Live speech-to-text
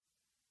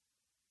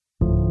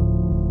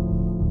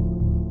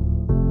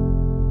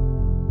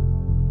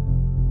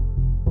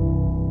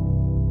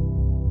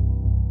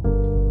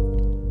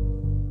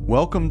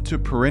Welcome to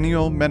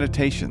Perennial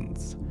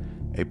Meditations,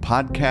 a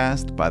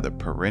podcast by the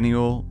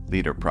Perennial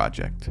Leader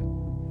Project.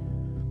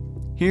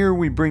 Here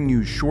we bring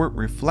you short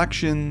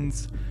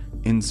reflections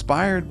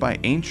inspired by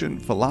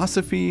ancient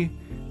philosophy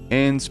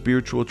and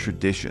spiritual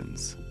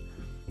traditions.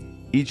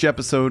 Each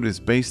episode is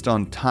based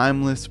on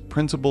timeless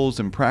principles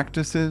and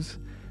practices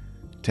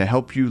to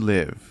help you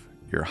live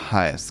your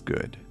highest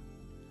good.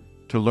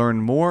 To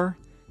learn more,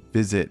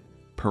 visit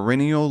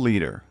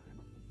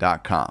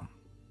perennialleader.com.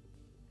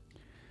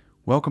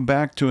 Welcome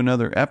back to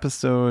another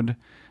episode.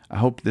 I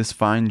hope this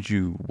finds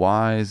you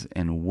wise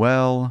and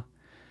well.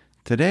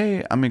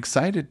 Today, I'm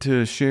excited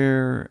to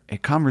share a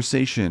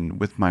conversation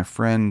with my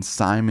friend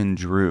Simon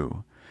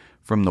Drew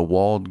from the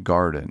Walled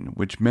Garden,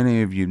 which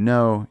many of you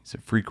know. He's a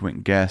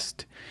frequent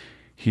guest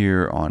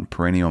here on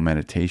Perennial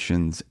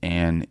Meditations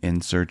and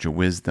In Search of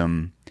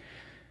Wisdom.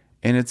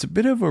 And it's a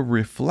bit of a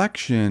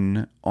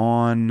reflection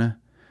on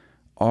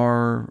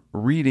our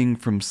reading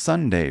from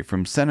Sunday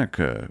from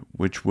Seneca,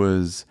 which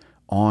was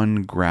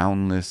on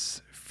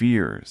groundless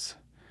fears.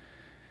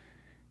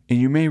 And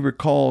you may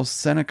recall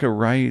Seneca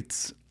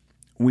writes,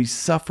 "We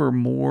suffer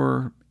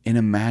more in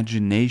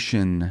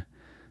imagination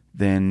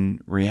than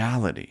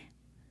reality."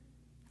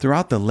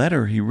 Throughout the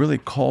letter, he really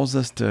calls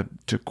us to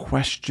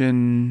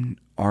question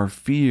our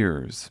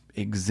fears,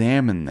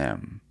 examine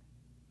them.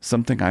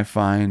 Something I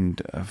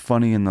find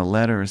funny in the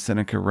letter,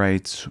 Seneca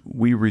writes,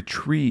 "We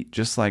retreat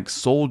just like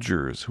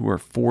soldiers who are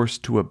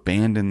forced to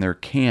abandon their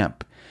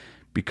camp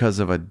because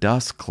of a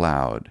dust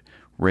cloud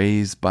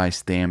raised by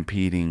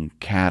stampeding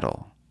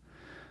cattle."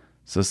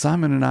 So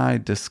Simon and I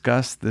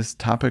discussed this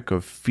topic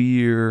of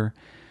fear,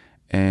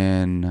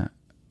 and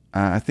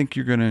I think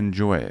you're going to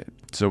enjoy it.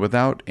 So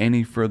without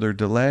any further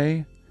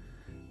delay,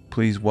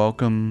 please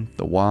welcome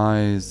the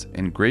wise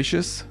and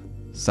gracious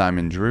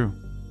Simon Drew.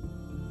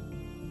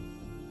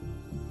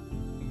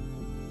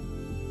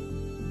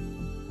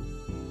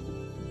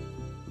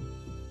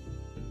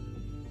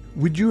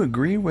 Would you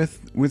agree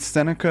with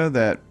Seneca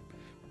that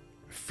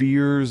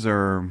fears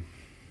are,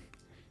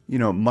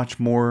 much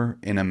more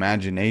in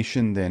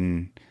imagination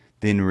than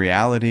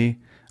reality?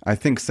 I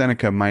think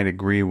Seneca might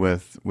agree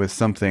with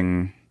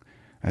something,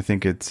 I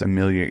think it's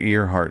Amelia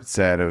Earhart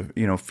said of,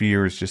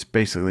 fears just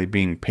basically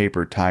being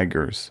paper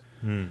tigers.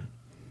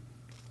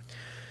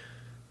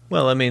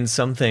 Well, I mean,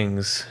 some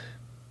things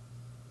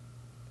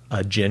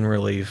are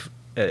genuinely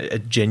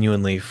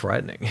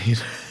frightening,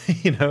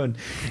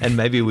 and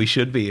maybe we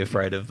should be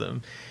afraid of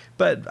them.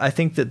 But I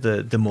think that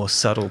the more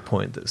subtle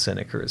point that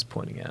Seneca is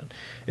pointing out,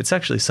 it's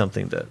actually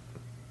something that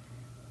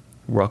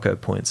Rocco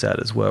points out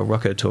as well.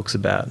 Rocco talks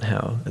about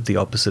how the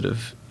opposite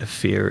of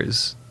fear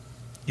is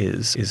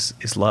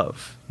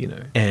love,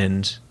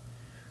 And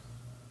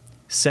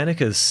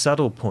Seneca's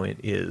subtle point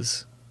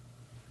is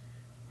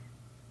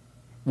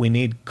we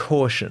need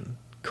caution.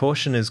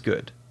 Caution is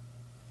good,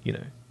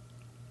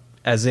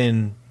 as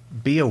in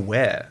be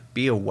aware,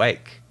 be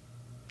awake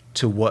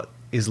to what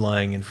is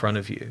lying in front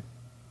of you.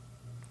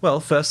 Well,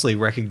 firstly,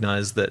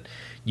 recognize that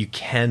you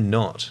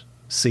cannot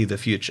see the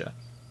future.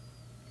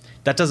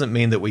 That doesn't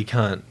mean that we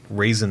can't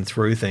reason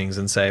through things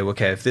and say,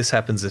 okay, if this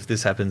happens,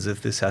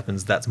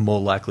 that's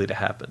more likely to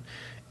happen.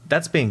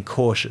 That's being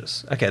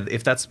cautious. Okay,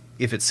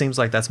 if it seems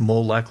like that's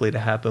more likely to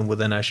happen, well,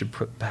 then I should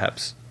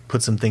perhaps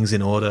put some things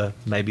in order.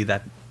 Maybe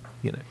that,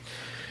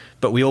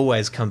 But we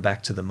always come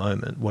back to the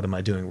moment. What am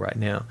I doing right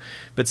now?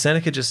 But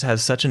Seneca just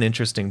has such an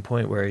interesting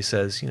point where he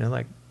says,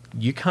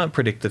 you can't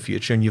predict the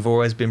future, and you've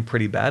always been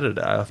pretty bad at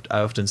it.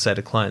 I often say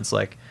to clients,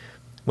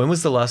 when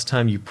was the last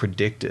time you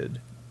predicted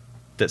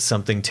that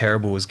something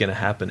terrible was going to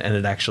happen and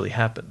it actually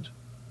happened?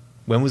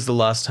 When was the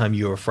last time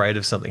you were afraid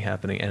of something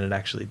happening and it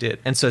actually did?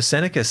 And so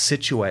Seneca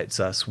situates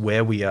us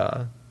where we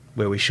are,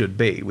 where we should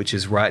be, which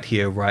is right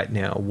here, right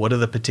now. What are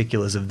the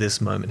particulars of this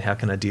moment? How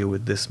can I deal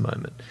with this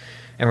moment?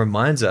 And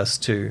reminds us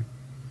to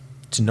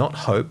not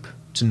hope,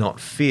 to not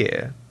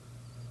fear,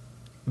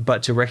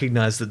 but to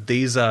recognize that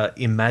these are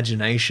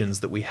imaginations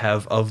that we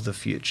have of the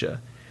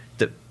future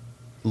that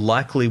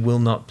likely will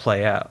not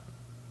play out.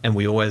 And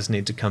we always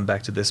need to come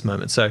back to this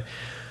moment. So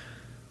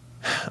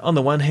on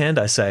the one hand,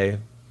 I say,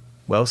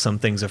 well, some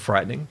things are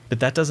frightening,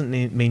 but that doesn't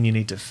mean you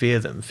need to fear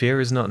them.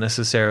 Fear is not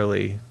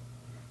necessarily,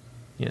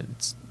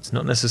 it's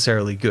not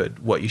necessarily good.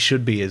 What you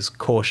should be is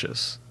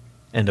cautious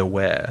and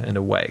aware and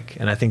awake.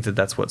 And I think that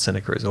that's what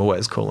Seneca is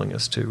always calling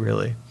us to,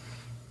 really.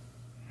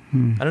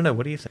 I don't know.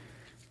 What do you think?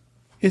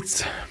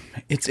 It's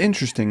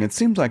interesting. It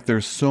seems like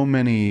there's so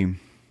many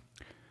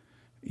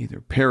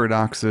either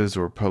paradoxes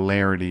or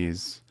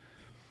polarities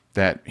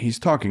that he's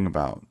talking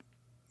about,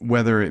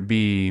 whether it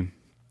be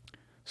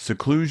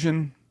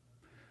seclusion,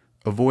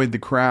 avoid the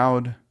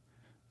crowd,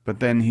 but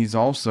then he's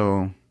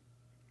also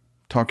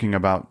talking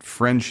about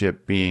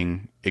friendship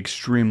being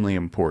extremely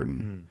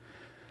important.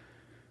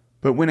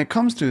 But when it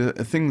comes to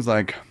things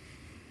like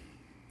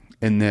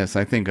in this,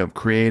 I think of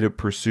creative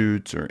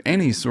pursuits or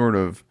any sort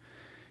of,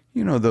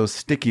 those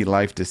sticky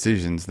life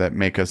decisions that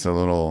make us a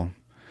little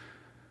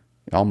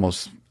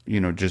almost,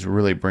 just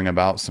really bring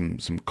about some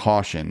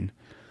caution.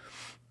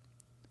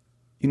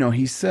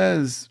 He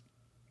says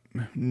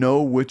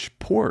know which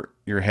port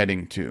you're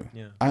heading to.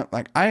 Yeah.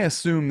 I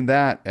assume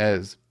that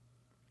as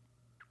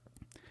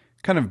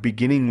kind of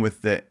beginning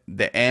with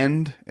the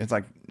end. It's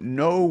like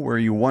know where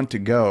you want to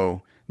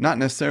go, not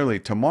necessarily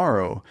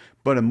tomorrow,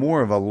 but a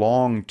more of a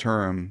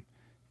long-term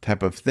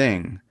type of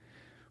thing.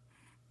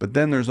 But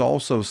then there's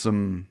also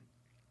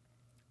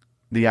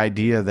the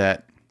idea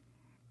that,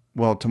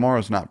 well,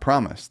 tomorrow's not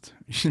promised.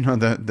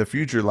 The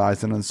future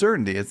lies in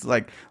uncertainty. It's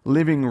like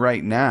living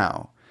right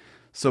now.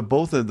 So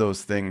both of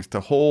those things, to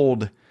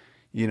hold,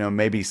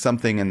 maybe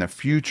something in the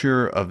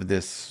future of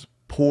this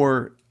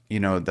port,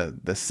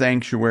 the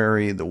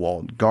sanctuary, the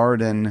walled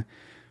garden,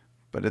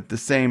 but at the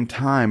same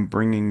time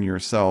bringing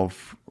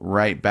yourself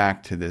right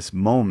back to this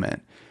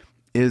moment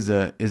is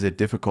a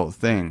difficult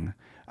thing.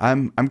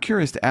 I'm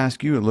curious to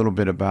ask you a little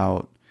bit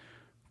about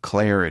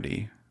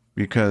clarity,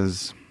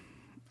 because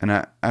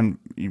and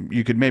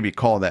you could maybe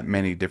call that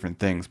many different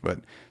things, but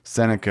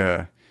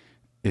Seneca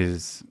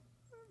is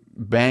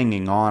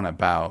banging on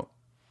about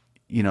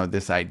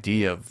this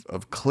idea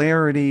of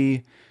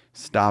clarity,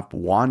 stop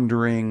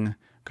wandering,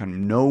 kind of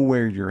know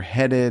where you're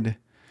headed.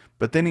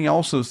 But then he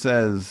also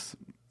says,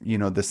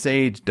 the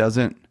sage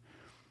doesn't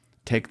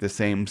take the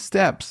same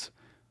steps,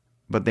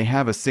 but they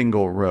have a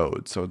single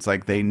road. So it's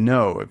like they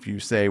know if you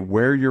say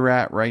where you're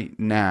at right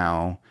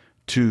now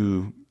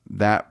to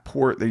that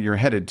port that you're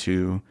headed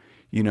to,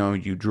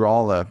 you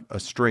draw a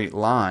straight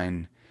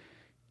line,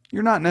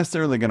 you're not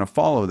necessarily going to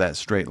follow that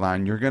straight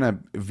line. You're going to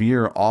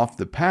veer off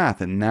the path,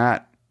 and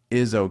that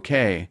is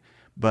okay.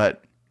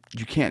 But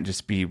you can't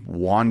just be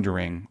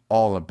wandering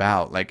all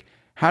about. Like,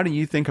 how do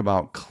you think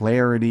about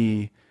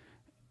clarity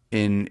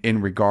in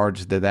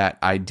regards to that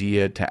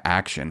idea to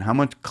action? How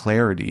much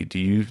clarity do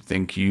you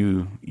think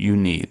you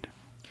need?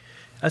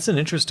 That's an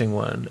interesting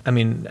one. I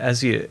mean,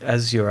 as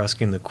you're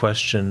asking the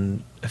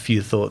question, a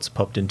few thoughts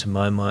popped into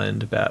my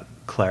mind about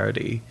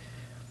clarity.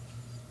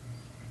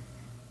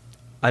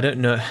 I don't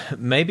know.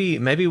 Maybe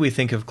we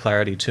think of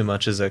clarity too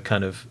much as a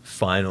kind of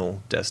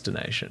final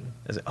destination.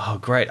 As oh,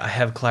 great, I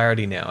have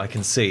clarity now. I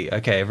can see.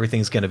 Okay,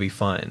 everything's going to be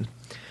fine.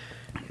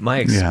 My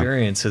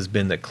experience has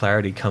been that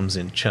clarity comes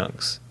in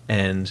chunks,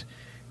 and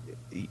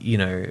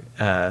the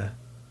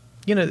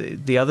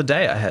other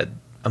day I had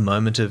a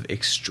moment of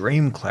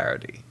extreme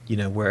clarity.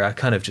 Where I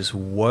kind of just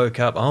woke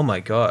up. Oh my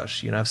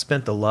gosh! I've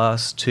spent the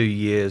last 2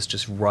 years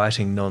just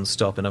writing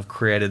nonstop, and I've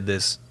created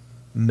this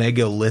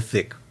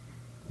megalithic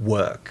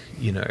work,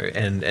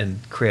 and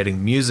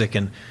creating music,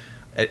 and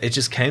it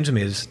just came to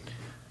me as,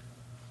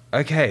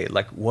 okay,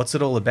 like, what's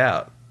it all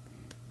about?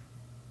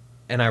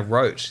 And I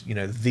wrote,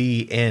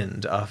 the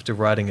end after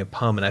writing a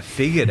poem, and I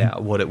figured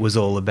out what it was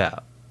all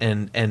about,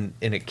 and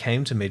it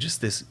came to me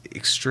just this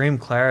extreme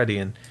clarity,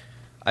 and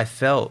I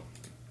felt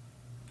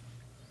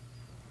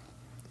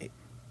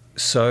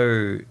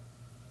so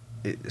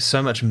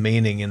much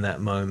meaning in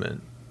that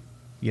moment,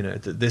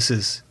 that this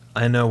is,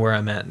 I know where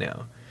I'm at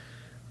now.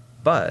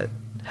 But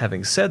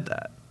having said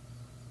that,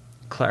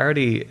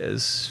 clarity,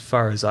 as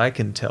far as I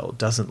can tell,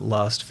 doesn't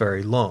last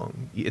very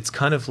long. It's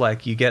kind of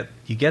like you get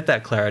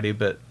that clarity,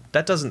 but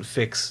that doesn't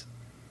fix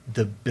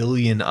the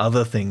billion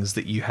other things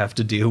that you have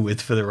to deal with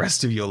for the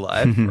rest of your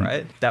life,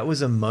 right? That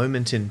was a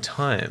moment in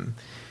time.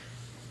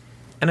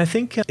 And I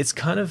think it's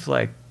kind of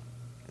like,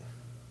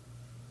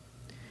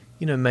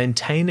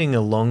 maintaining a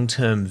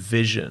long-term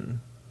vision.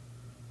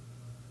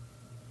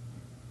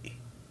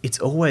 It's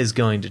always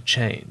going to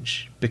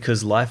change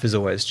because life is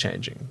always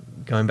changing.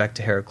 Going back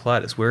to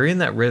Heraclitus, we're in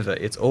that river.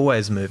 It's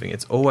always moving.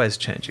 It's always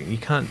changing. You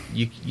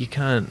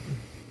can't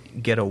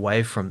get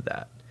away from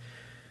that.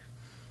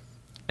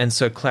 And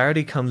so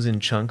clarity comes in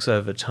chunks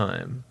over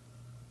time.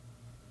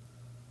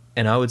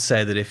 And I would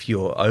say that if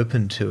you're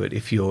open to it,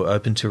 if you're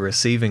open to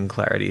receiving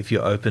clarity, if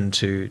you're open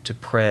to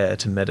prayer,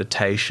 to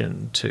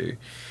meditation, to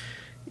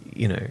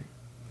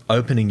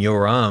opening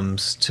your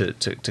arms to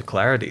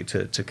clarity,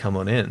 to come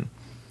on in,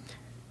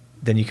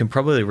 then you can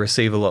probably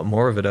receive a lot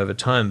more of it over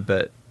time,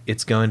 but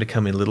it's going to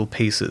come in little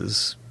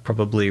pieces,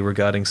 probably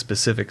regarding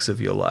specifics of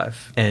your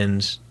life.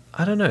 And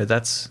I don't know,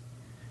 that's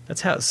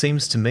how it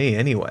seems to me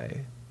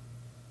anyway.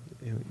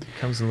 It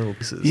comes in little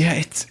pieces.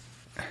 Yeah,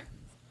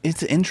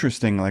 it's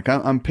interesting. Like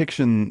I'm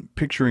picturing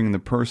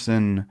the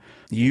person,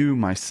 you,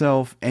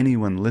 myself,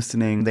 anyone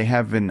listening, they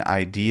have an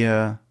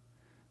idea,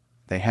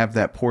 they have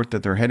that port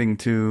that they're heading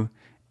to,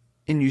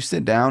 and you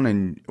sit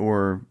down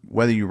or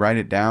whether you write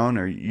it down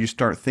or you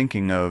start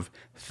thinking of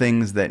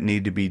things that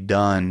need to be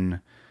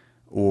done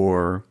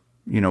or,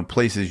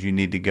 places you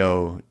need to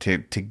go to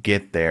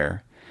get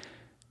there.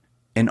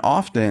 And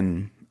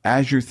often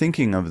as you're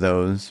thinking of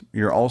those,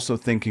 you're also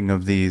thinking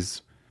of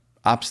these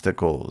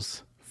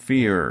obstacles,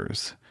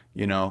 fears,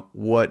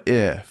 what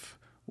if,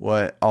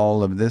 what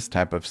all of this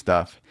type of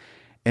stuff.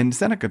 And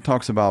Seneca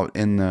talks about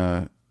in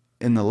the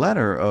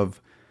letter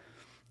of,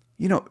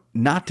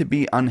 not to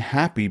be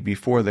unhappy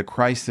before the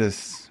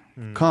crisis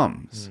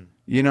comes.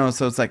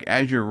 So it's like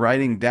as you're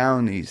writing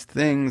down these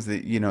things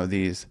that,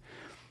 these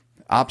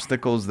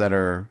obstacles that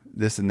are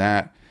this and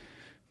that,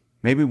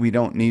 maybe we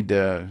don't need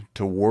to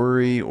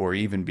worry or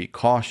even be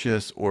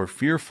cautious or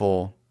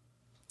fearful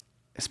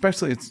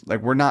especially it's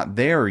like we're not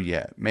there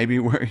yet. Maybe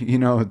we're,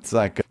 it's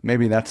like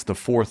maybe that's the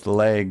fourth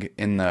leg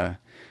in the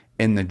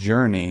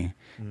journey,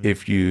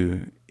 if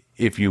you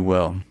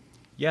will.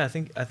 Yeah, I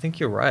think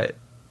you're right.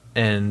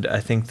 And I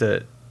think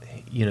that,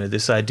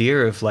 this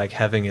idea of like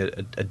having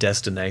a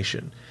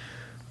destination,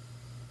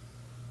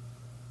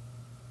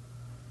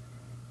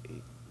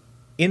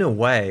 in a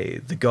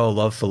way, the goal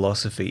of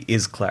philosophy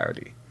is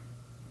clarity.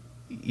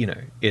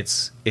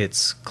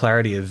 It's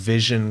clarity of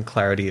vision,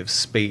 clarity of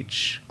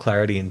speech,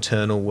 clarity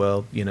internal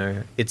world.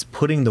 It's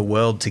putting the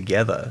world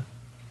together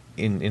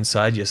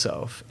inside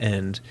yourself.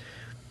 And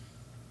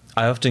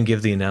I often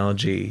give the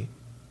analogy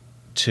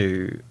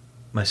to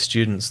my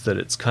students that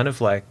it's kind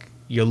of like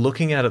you're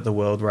looking out at the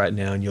world right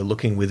now and you're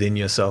looking within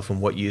yourself, and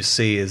what you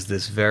see is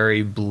this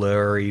very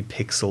blurry,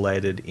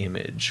 pixelated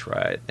image,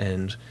 right?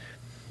 And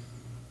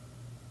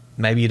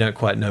maybe you don't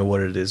quite know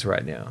what it is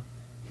right now.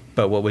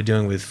 But what we're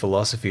doing with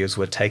philosophy is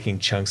we're taking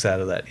chunks out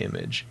of that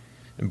image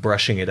and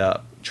brushing it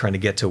up, trying to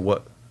get to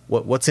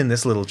what's in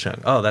this little chunk.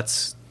 Oh,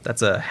 that's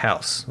a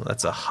house, or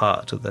that's a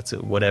heart, or that's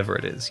whatever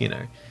it is,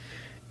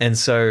 And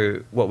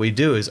so what we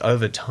do is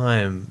over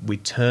time we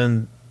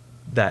turn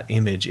that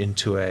image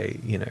into a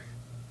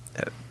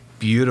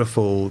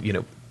beautiful,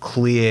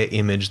 clear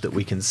image that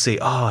we can see.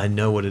 Oh, I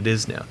know what it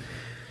is now.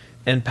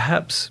 And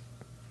perhaps,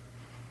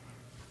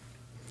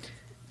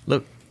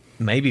 look,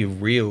 maybe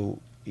real,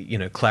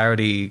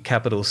 clarity,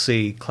 capital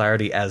C,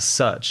 clarity as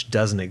such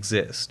doesn't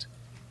exist,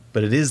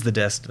 but it is the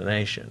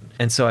destination.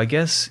 And so I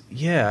guess,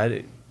 yeah,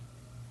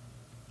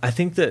 I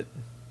think that,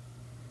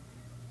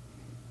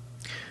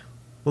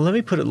 well, let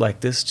me put it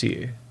like this to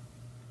you.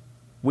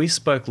 We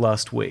spoke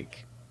last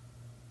week,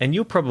 and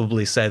you'll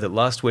probably say that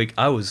last week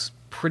I was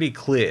pretty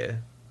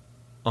clear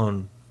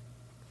on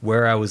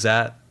where I was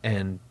at,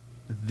 and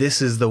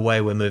this is the way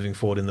we're moving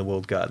forward in the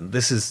World Garden.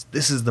 This is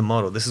the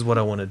model. This is what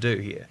I want to do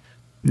here.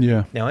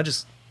 Yeah. Now, I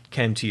just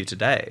came to you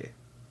today,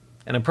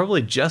 and I'm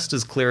probably just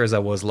as clear as I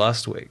was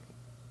last week,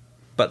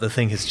 but the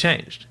thing has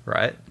changed,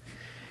 right?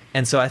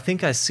 And so I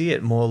think I see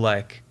it more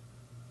like,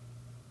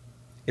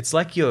 it's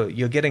like you're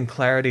getting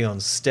clarity on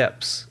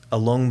steps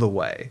along the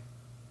way,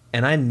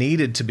 and I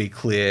needed to be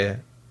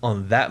clear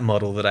on that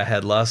model that I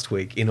had last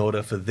week in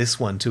order for this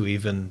one to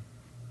even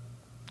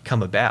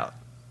come about.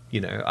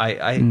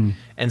 And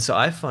so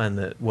I find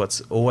that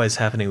what's always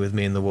happening with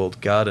me in the World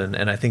Garden,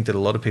 and I think that a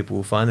lot of people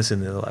will find this in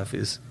their life,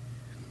 is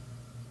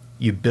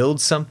you build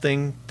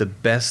something the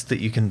best that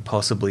you can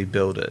possibly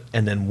build it,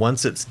 and then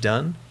once it's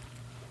done,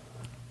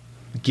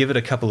 give it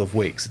a couple of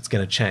weeks. It's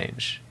going to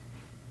change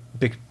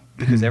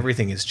because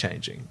everything is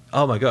changing.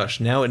 Oh my gosh,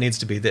 now it needs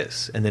to be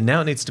this, and then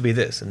now it needs to be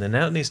this, and then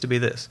now it needs to be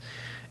this.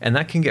 And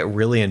that can get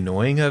really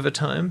annoying over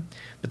time,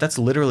 but that's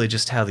literally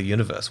just how the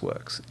universe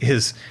works.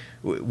 If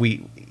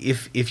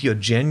you're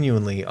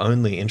genuinely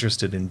only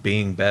interested in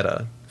being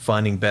better,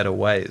 finding better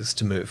ways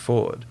to move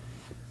forward,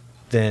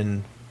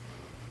 then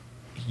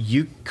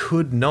you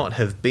could not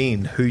have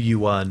been who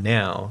you are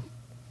now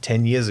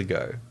 10 years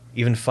ago,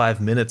 even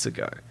 5 minutes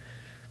ago.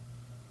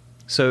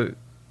 So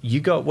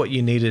you got what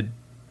you needed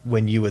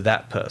when you were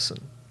that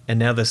person, and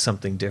now there's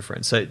something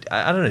different. So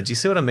I don't know, do you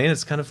see what I mean?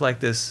 It's kind of like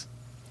this,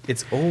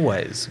 it's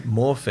always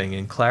morphing,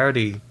 and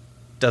clarity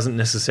doesn't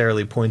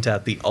necessarily point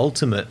out the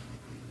ultimate.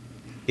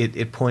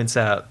 It points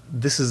out,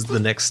 this is the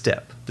next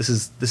step. This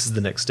is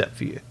the next step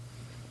for you.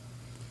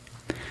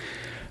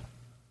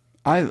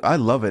 I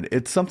love it.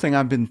 It's something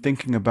I've been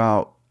thinking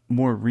about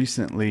more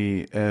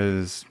recently,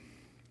 as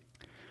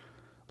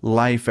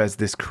life as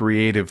this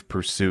creative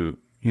pursuit.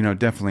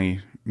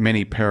 Definitely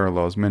many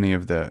parallels. Many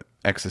of the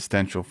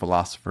existential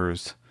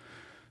philosophers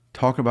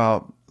talk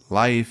about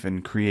life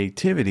and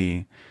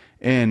creativity.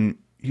 And,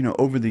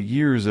 over the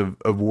years of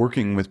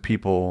working with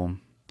people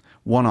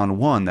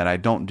one-on-one, that I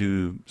don't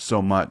do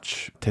so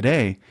much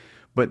today,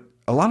 but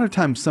a lot of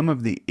times some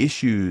of the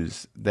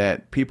issues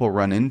that people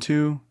run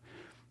into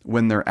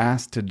when they're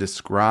asked to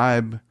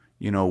describe,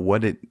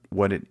 what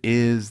it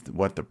is,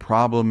 what the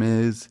problem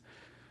is,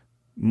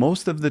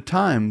 most of the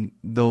time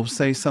they'll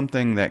say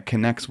something that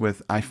connects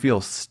with, I feel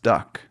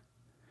stuck.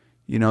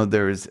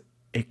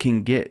 It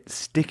can get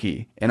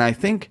sticky. And I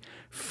think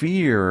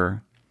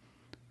fear,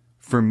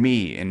 for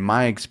me, in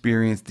my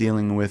experience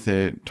dealing with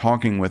it,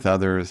 talking with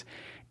others,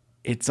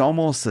 it's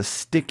almost a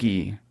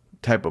sticky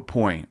type of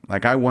point.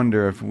 Like, I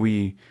wonder if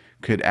we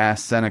could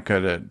ask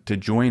Seneca to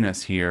join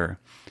us here,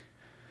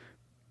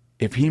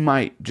 if he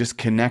might just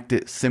connect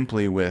it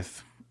simply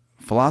with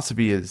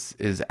philosophy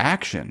is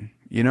action.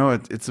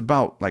 It's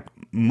about like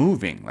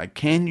moving. Like,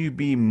 can you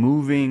be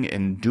moving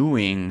and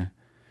doing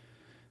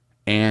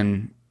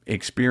and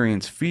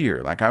experience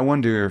fear? Like, I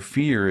wonder if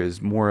fear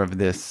is more of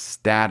this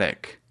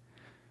static,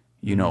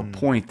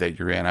 point that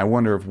you're in. I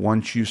wonder if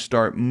once you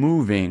start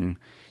moving,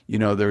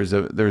 there's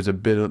a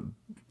bit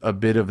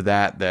of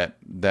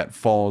that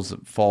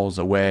falls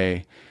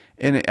away.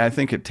 And I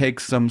think it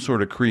takes some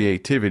sort of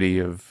creativity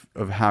of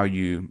how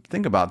you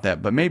think about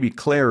that, but maybe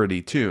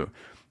clarity too,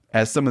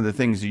 as some of the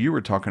things that you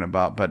were talking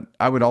about. But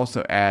I would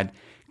also add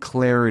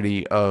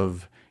clarity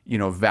of,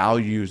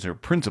 values or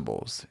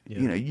principles.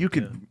 Yeah. You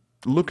could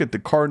look at the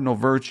cardinal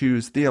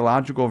virtues,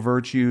 theological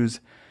virtues,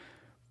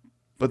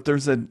 but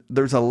there's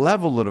a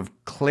level of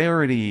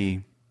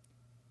clarity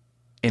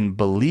in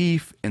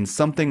belief in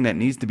something that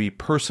needs to be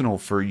personal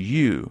for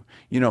you.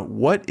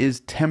 What is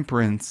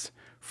temperance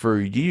for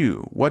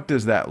you? What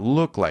does that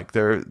look like?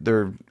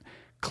 There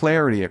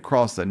clarity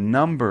across a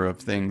number of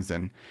things,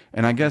 and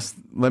I guess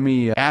let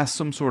me ask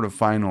some sort of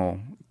final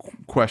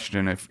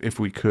question, if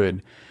we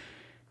could,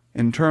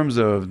 in terms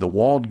of the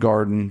walled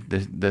garden,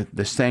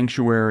 the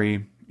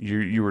sanctuary.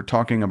 You were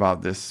talking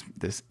about this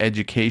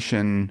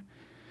education,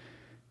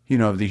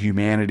 of the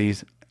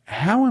humanities.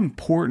 How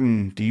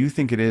important do you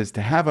think it is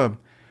to have a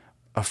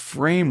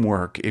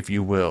framework, if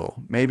you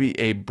will, maybe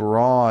a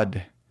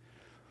broad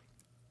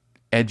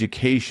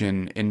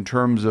education in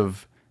terms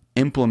of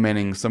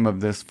implementing some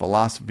of this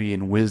philosophy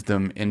and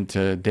wisdom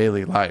into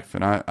daily life?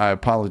 And I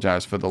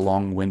apologize for the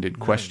long-winded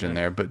question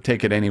there, but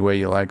take it any way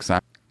you like,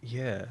 Simon.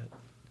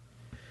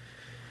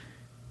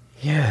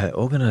 Yeah,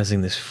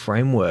 organizing this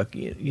framework,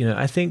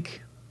 I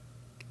think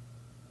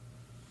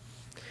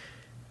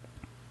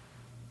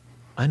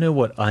I know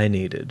what I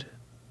needed.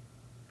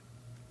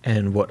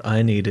 And what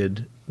I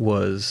needed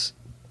was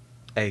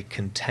a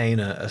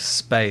container, a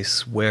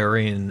space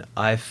wherein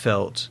I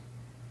felt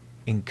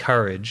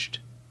encouraged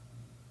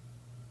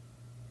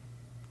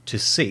to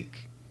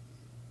seek,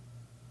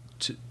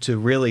 to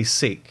really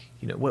seek,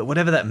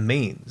 whatever that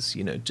means,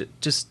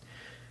 just,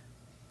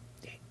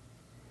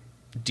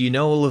 do you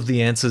know all of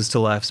the answers to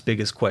life's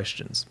biggest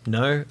questions?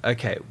 No?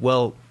 Okay,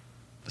 well,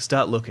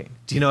 start looking.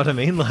 Do you know what I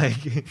mean?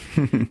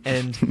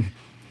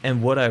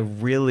 And what I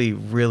really,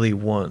 really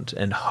want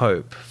and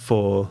hope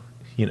for,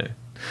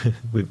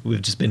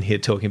 we've just been here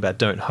talking about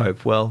don't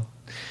hope. Well,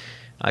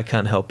 I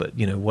can't help it.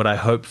 What I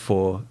hope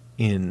for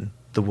in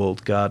the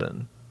walled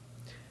garden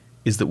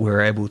is that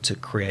we're able to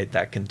create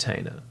that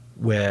container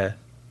where,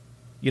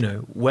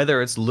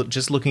 whether it's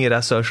just looking at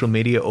our social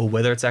media or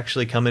whether it's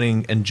actually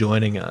coming and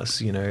joining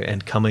us,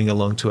 and coming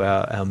along to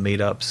our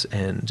meetups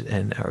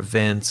and our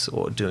events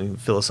or doing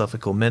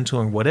philosophical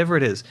mentoring, whatever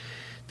it is,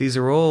 these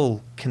are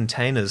all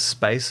containers,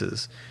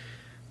 spaces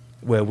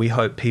where we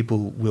hope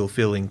people will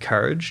feel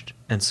encouraged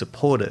and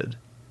supported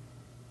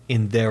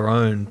in their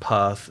own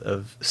path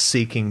of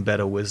seeking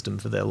better wisdom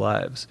for their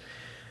lives.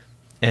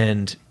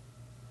 And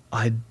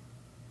let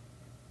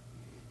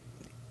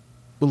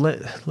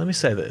me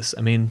say this.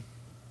 I mean,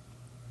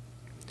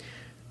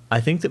 I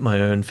think that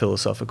my own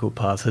philosophical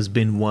path has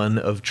been one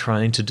of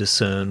trying to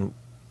discern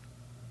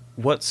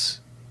what's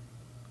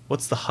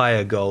the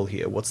higher goal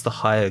here? What's the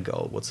higher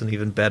goal? What's an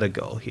even better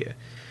goal here?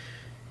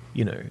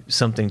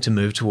 Something to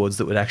move towards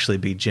that would actually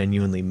be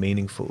genuinely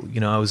meaningful.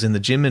 I was in the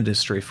gym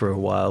industry for a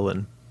while,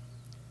 and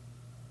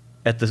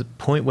at the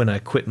point when I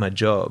quit my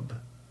job,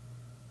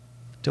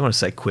 I don't want to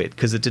say quit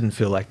because it didn't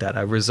feel like that.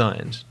 I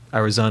resigned. I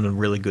resigned on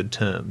really good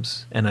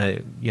terms. And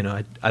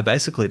I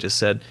basically just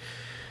said,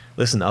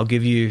 listen, I'll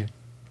give you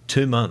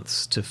 2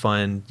 months to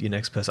find your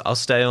next person. I'll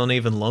stay on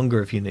even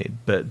longer if you need,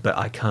 but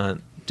I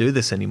can't do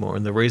this anymore.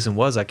 And the reason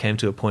was I came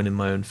to a point in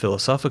my own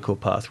philosophical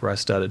path where I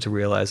started to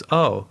realize,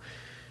 oh,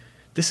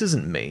 this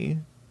isn't me.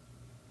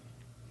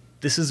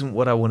 This isn't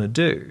what I want to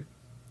do.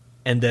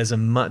 And there's a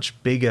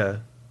much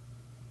bigger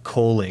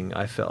calling,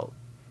 I felt,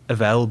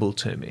 available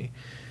to me.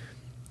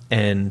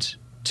 And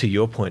to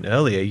your point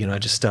earlier, I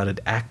just started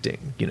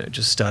acting,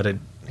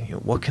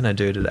 what can I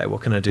do today?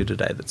 What can I do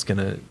today that's going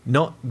to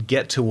not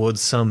get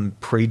towards some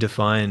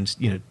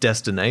predefined,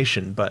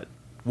 destination, but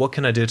what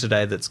can I do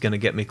today that's going to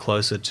get me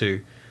closer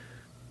to,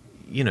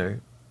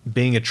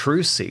 being a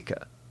true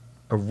seeker,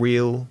 a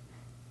real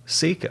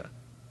seeker?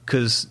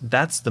 Because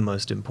that's the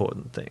most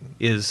important thing,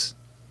 is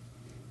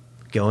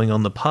going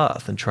on the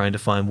path and trying to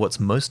find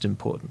what's most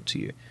important to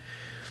you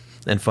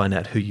and find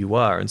out who you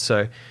are. And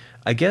so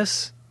I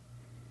guess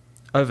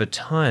over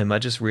time, I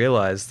just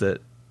realized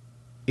that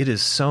it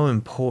is so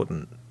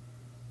important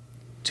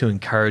to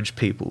encourage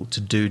people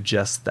to do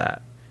just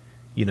that.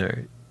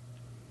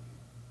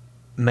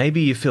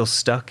 Maybe you feel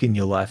stuck in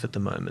your life at the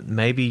moment.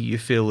 Maybe you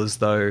feel as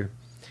though,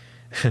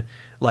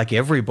 like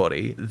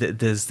everybody,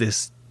 there's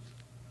this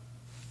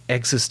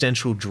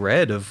existential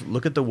dread of,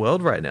 look at the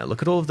world right now.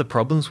 Look at all of the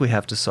problems we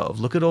have to solve.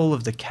 Look at all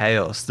of the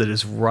chaos that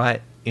is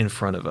right in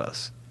front of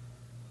us.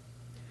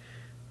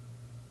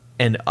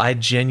 And I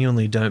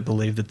genuinely don't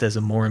believe that there's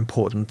a more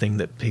important thing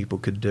that people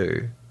could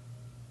do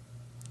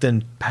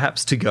than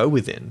perhaps to go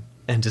within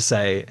and to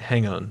say,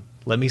 hang on,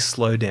 let me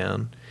slow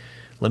down.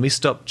 Let me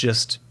stop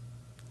just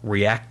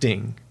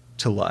reacting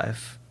to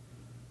life.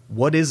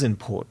 What is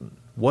important?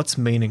 What's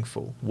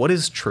meaningful? What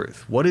is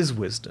truth? What is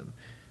wisdom?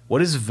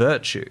 What is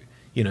virtue?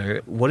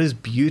 What is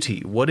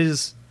beauty? What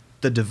is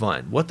the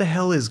divine? What the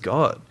hell is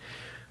God?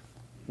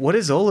 What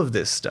is all of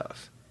this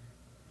stuff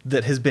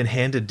that has been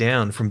handed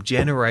down from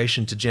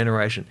generation to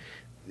generation?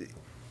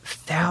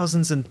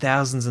 Thousands and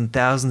thousands and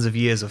thousands of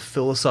years of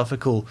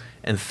philosophical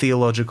and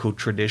theological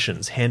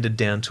traditions handed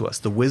down to us.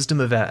 The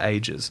wisdom of our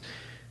ages,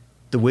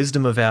 the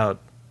wisdom of our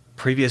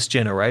previous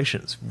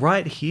generations,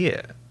 right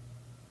here.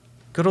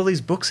 Got all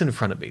these books in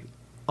front of me.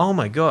 Oh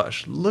my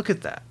gosh, look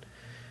at that.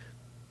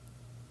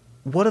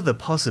 what are the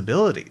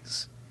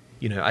possibilities?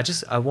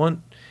 I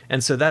want,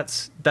 and so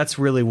that's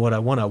really what I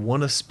want. I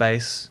want a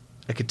space,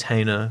 a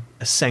container,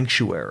 a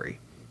sanctuary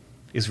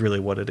is really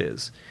what it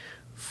is,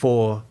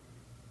 for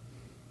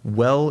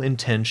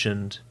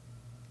well-intentioned,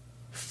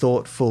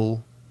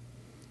 thoughtful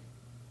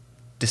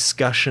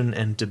discussion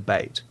and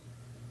debate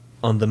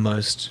on the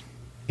most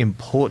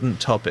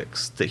important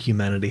topics that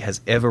humanity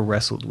has ever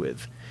wrestled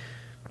with,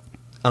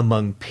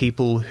 among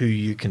people who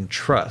you can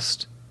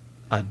trust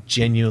are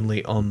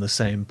genuinely on the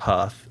same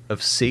path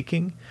of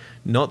seeking,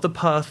 not the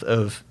path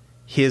of,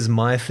 here's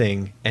my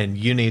thing and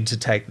you need to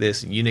take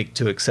this and you need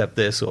to accept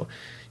this, or,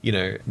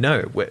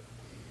 no,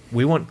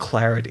 we want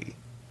clarity.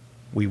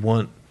 We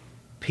want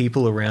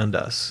people around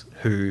us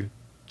who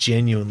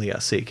genuinely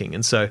are seeking.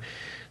 And so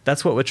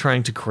that's what we're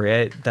trying to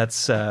create.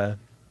 And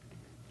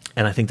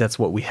I think that's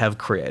what we have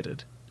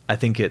created. I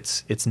think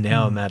it's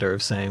now a matter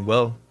of saying,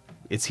 well,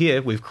 it's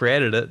here, we've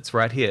created it, it's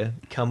right here,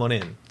 come on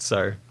in.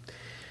 So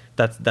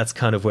that's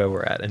kind of where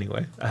we're at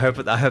anyway. I hope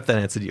that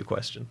answered your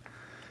question.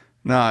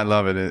 No, I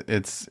love it.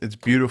 It's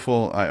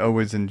beautiful. I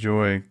always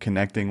enjoy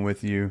connecting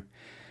with you.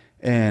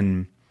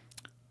 And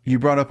you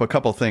brought up a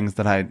couple things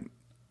that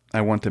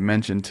I want to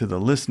mention to the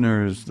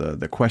listeners,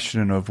 the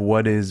question of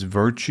what is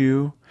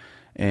virtue,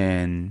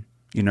 and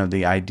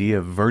the idea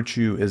of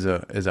virtue is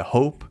a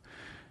hope.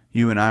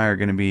 You and I are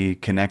going to be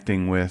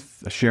connecting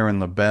with Sharon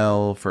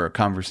LaBelle for a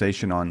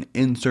conversation on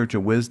In Search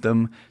of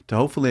Wisdom to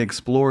hopefully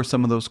explore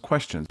some of those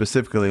questions,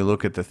 specifically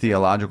look at the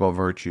theological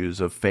virtues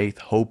of faith,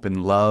 hope,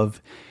 and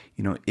love.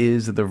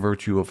 Is the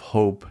virtue of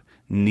hope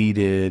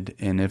needed?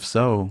 And if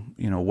so,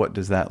 what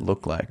does that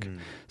look like?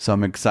 So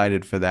I'm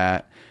excited for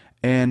that.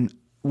 And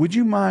would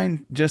you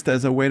mind, just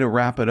as a way to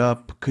wrap it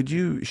up, could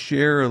you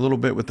share a little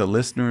bit with the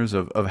listeners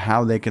of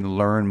how they can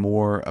learn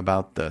more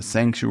about the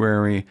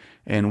sanctuary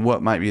and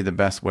what might be the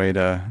best way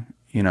to,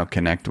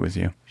 connect with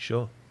you?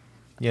 Sure.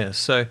 Yeah.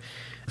 So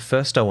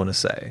first I want to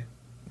say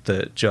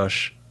that,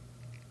 Josh,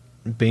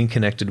 being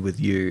connected with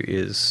you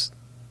is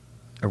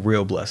a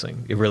real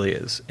blessing. It really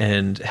is.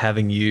 And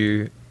having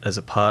you as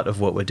a part of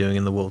what we're doing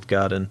in the Walled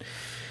Garden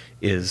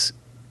is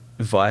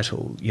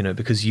vital,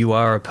 because you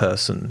are a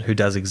person who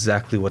does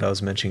exactly what I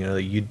was mentioning earlier.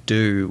 You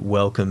do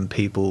welcome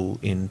people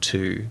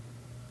into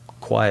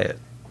quiet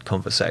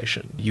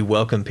conversation. You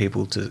welcome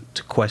people to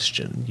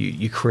question.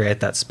 You create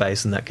that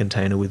space and that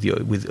container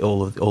with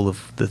all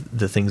of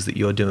the things that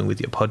you're doing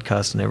with your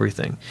podcast and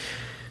everything.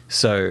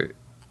 So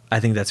I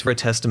think that's a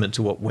testament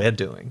to what we're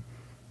doing,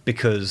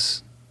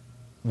 because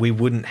we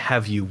wouldn't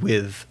have you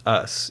with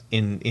us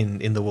in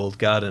the Walled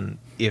Garden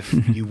if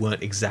you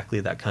weren't exactly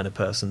that kind of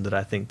person that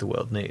I think the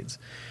world needs.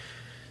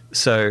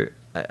 So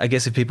I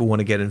guess if people want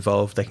to get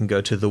involved, they can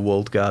go to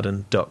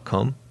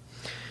thewalledgarden.com.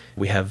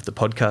 We have the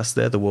podcast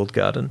there, The Walled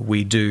Garden.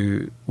 We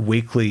do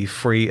weekly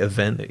free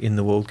event in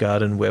the Walled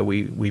Garden where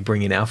we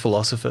bring in our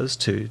philosophers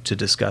to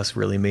discuss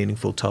really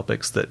meaningful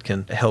topics that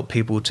can help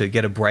people to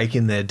get a break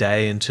in their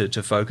day and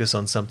to focus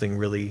on something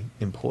really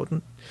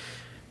important.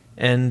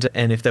 And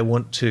if they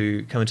want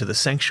to come into the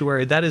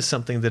sanctuary, that is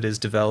something that is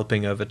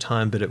developing over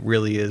time, but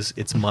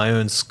it's my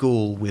own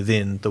school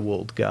within the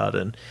Walled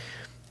Garden.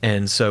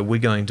 And so we're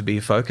going to be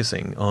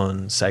focusing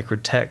on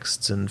sacred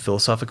texts and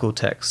philosophical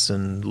texts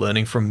and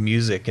learning from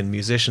music and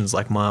musicians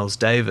like Miles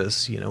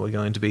Davis. We're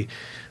going to be,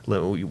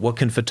 what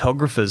can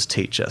photographers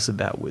teach us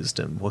about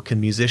wisdom? What can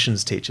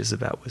musicians teach us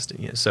about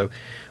wisdom? So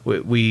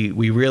we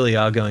really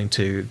are going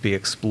to be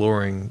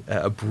exploring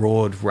a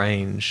broad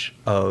range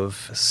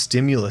of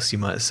stimulus, you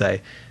might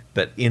say,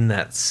 but in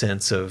that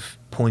sense of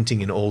pointing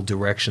in all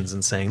directions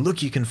and saying,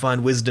 look, you can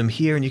find wisdom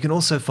here, and you can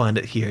also find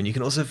it here, and you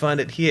can also find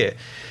it here.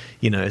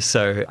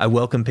 So I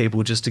welcome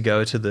people just to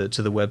go to the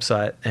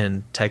website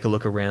and take a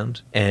look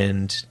around.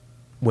 And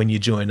when you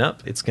join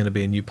up, it's going to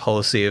be a new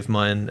policy of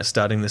mine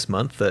starting this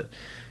month that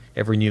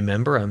every new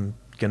member I'm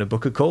going to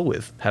book a call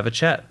with, have a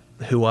chat.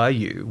 Who are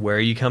you? Where are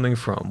you coming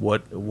from?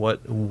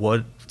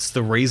 What's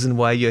the reason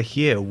why you're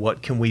here?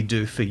 What can we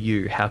do for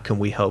you? How can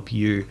we help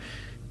you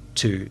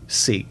to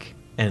seek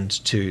and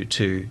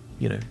to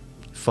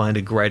find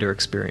a greater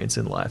experience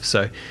in life?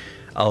 So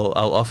I'll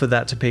offer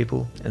that to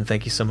people, and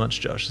thank you so much,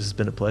 Josh. This has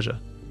been a pleasure.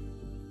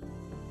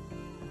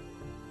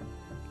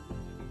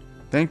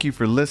 Thank you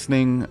for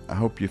listening. I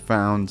hope you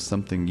found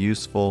something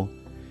useful.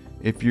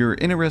 If you're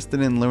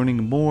interested in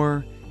learning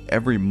more,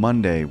 every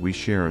Monday we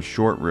share a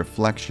short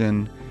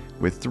reflection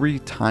with 3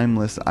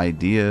 timeless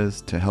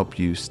ideas to help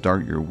you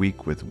start your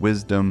week with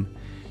wisdom.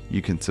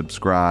 You can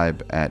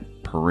subscribe at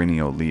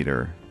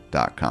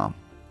perennialleader.com.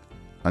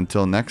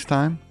 Until next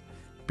time,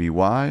 be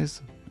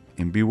wise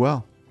and be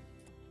well.